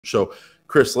So,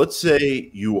 Chris, let's say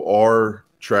you are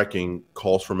tracking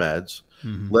calls from ads.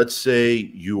 Mhm. Let's say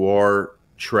you are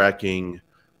tracking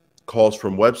calls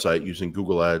from website using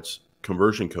Google Ads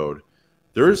conversion code.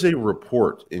 There is a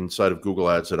report inside of Google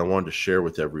Ads that I wanted to share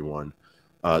with everyone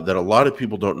that a lot of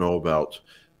people don't know about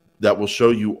that will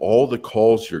show you all the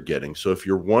calls you're getting. So if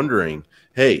you're wondering,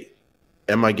 hey,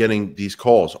 am I getting these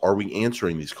calls? Are we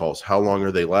answering these calls? How long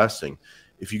are they lasting?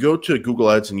 If you go to Google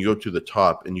Ads and you go to the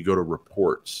top and you go to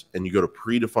reports and you go to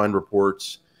predefined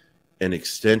reports and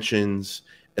extensions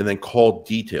and then call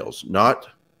details, not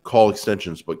call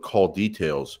extensions, but call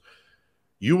details,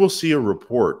 you will see a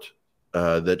report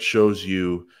that shows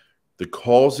you the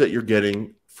calls that you're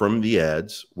getting from the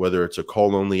ads, whether it's a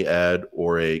call only ad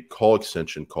or a call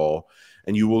extension call.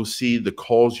 And you will see the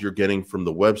calls you're getting from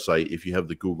the website if you have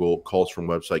the Google calls from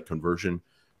website conversion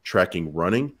tracking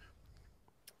running.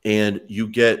 And you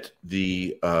get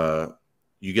the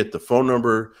phone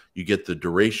number, you get the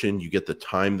duration, you get the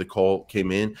time the call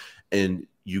came in, and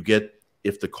you get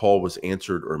if the call was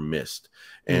answered or missed.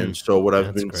 And so what I've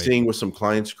That's been great. seeing with some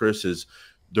clients, Chris, is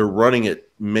they're running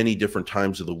it many different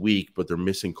times of the week, but they're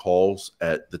missing calls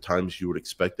at the times you would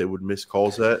expect they would miss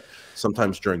calls at.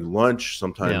 Sometimes during lunch,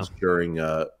 sometimes during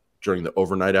the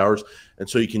overnight hours, and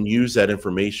so you can use that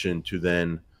information to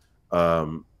then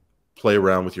play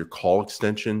around with your call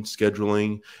extension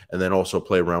scheduling, and then also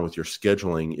play around with your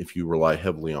scheduling if you rely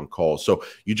heavily on calls. So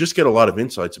you just get a lot of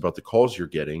insights about the calls you're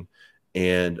getting.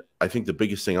 And I think the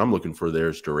biggest thing I'm looking for there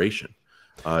is duration.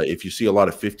 If you see a lot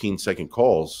of 15-second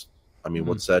calls, I mean,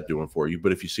 what's that doing for you?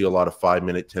 But if you see a lot of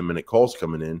 5-minute, 10-minute calls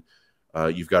coming in,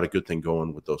 you've got a good thing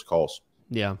going with those calls.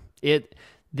 Yeah.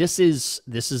 This is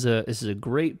a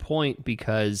great point,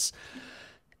 because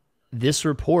this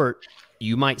report,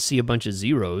 you might see a bunch of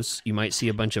zeros, you might see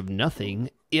a bunch of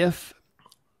nothing if,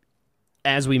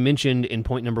 as we mentioned in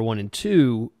point number 1 and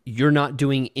 2, you're not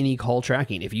doing any call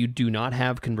tracking. If you do not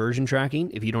have conversion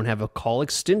tracking, if you don't have a call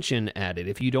extension added,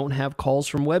 if you don't have calls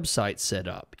from websites set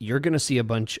up, you're going to see a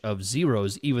bunch of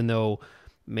zeros, even though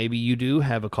maybe you do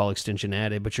have a call extension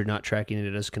added, but you're not tracking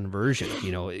it as conversion.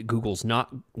 You know, Google's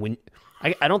not, when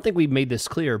I don't think we've made this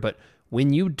clear, but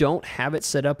when you don't have it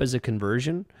set up as a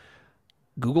conversion,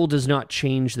 Google does not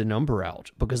change the number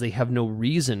out because they have no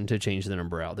reason to change the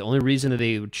number out. The only reason that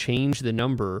they would change the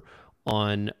number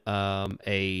on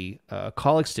a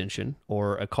call extension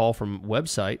or a call from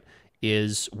website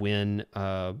is when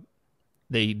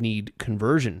they need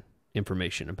conversion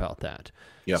information about that.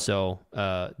 Yeah. So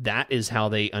that is how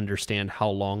they understand how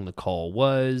long the call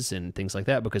was and things like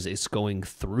that, because it's going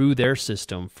through their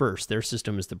system first. Their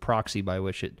system is the proxy by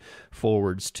which it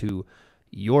forwards to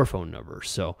your phone number.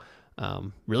 So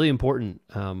really important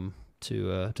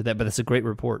to that, but it's a great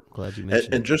report. Glad you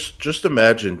mentioned and it. just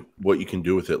imagine what you can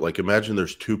do with it. Like, imagine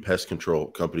there's 2 pest control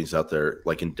companies out there,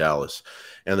 like in Dallas,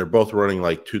 and they're both running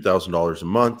like $2,000 a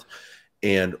month.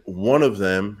 And one of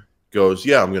them goes,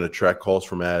 yeah, I'm going to track calls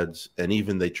from ads. And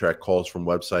even they track calls from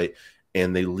website,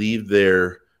 and they leave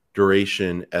their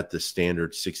duration at the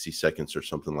standard 60 seconds or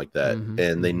something like that.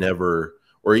 And they never,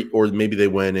 or maybe they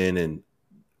went in and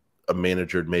a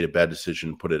manager had made a bad decision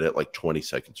and put it at like 20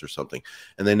 seconds or something,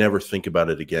 and they never think about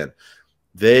it again.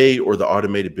 They, or the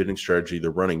automated bidding strategy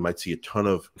they're running, might see a ton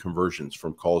of conversions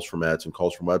from calls from ads and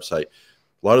calls from website.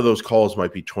 A lot of those calls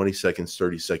might be 20 seconds,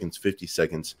 30 seconds, 50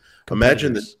 seconds.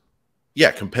 Imagine that,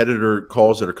 yeah, competitor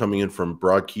calls that are coming in from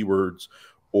broad keywords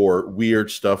or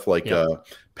weird stuff like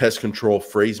pest control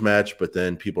phrase match, but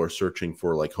then people are searching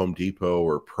for like Home Depot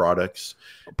or products,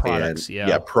 and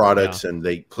products, and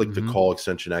they click the call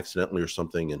extension accidentally or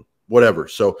something, and whatever.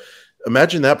 So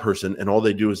imagine that person, and all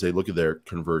they do is they look at their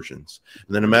conversions,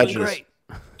 and then imagine it's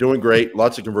doing great,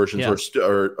 lots of conversions,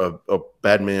 or a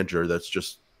bad manager that's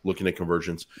just looking at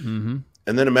conversions. And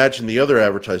then imagine the other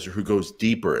advertiser who goes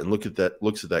deeper and looks at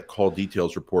that call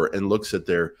details report and looks at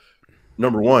their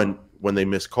number one when they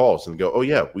miss calls and go, oh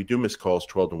yeah, we do miss calls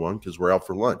 12-1 because we're out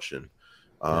for lunch. And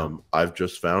I've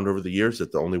just found over the years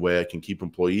that the only way I can keep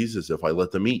employees is if I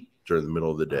let them eat during the middle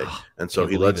of the day. And so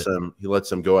he lets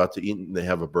them go out to eat and they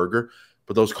have a burger,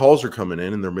 but those calls are coming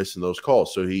in and they're missing those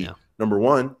calls. So he, number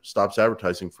one, stops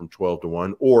advertising from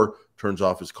 12-1 or turns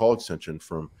off his call extension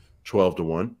from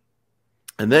 12-1.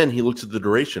 And then he looks at the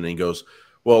duration and he goes,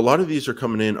 well, a lot of these are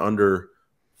coming in under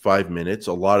 5 minutes,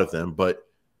 a lot of them, but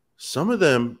some of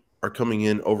them are coming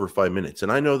in over 5 minutes.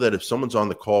 And I know that if someone's on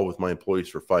the call with my employees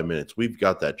for 5 minutes, we've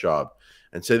got that job.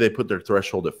 And say they put their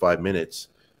threshold at 5 minutes,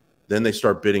 then they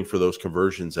start bidding for those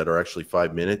conversions that are actually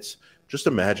 5 minutes. Just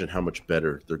imagine how much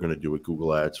better they're going to do with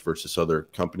Google Ads versus other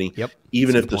company.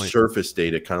 Even if the surface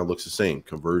data kind of looks the same,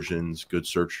 conversions, good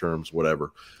search terms,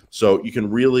 whatever. So you can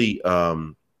really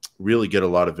really get a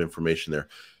lot of information there.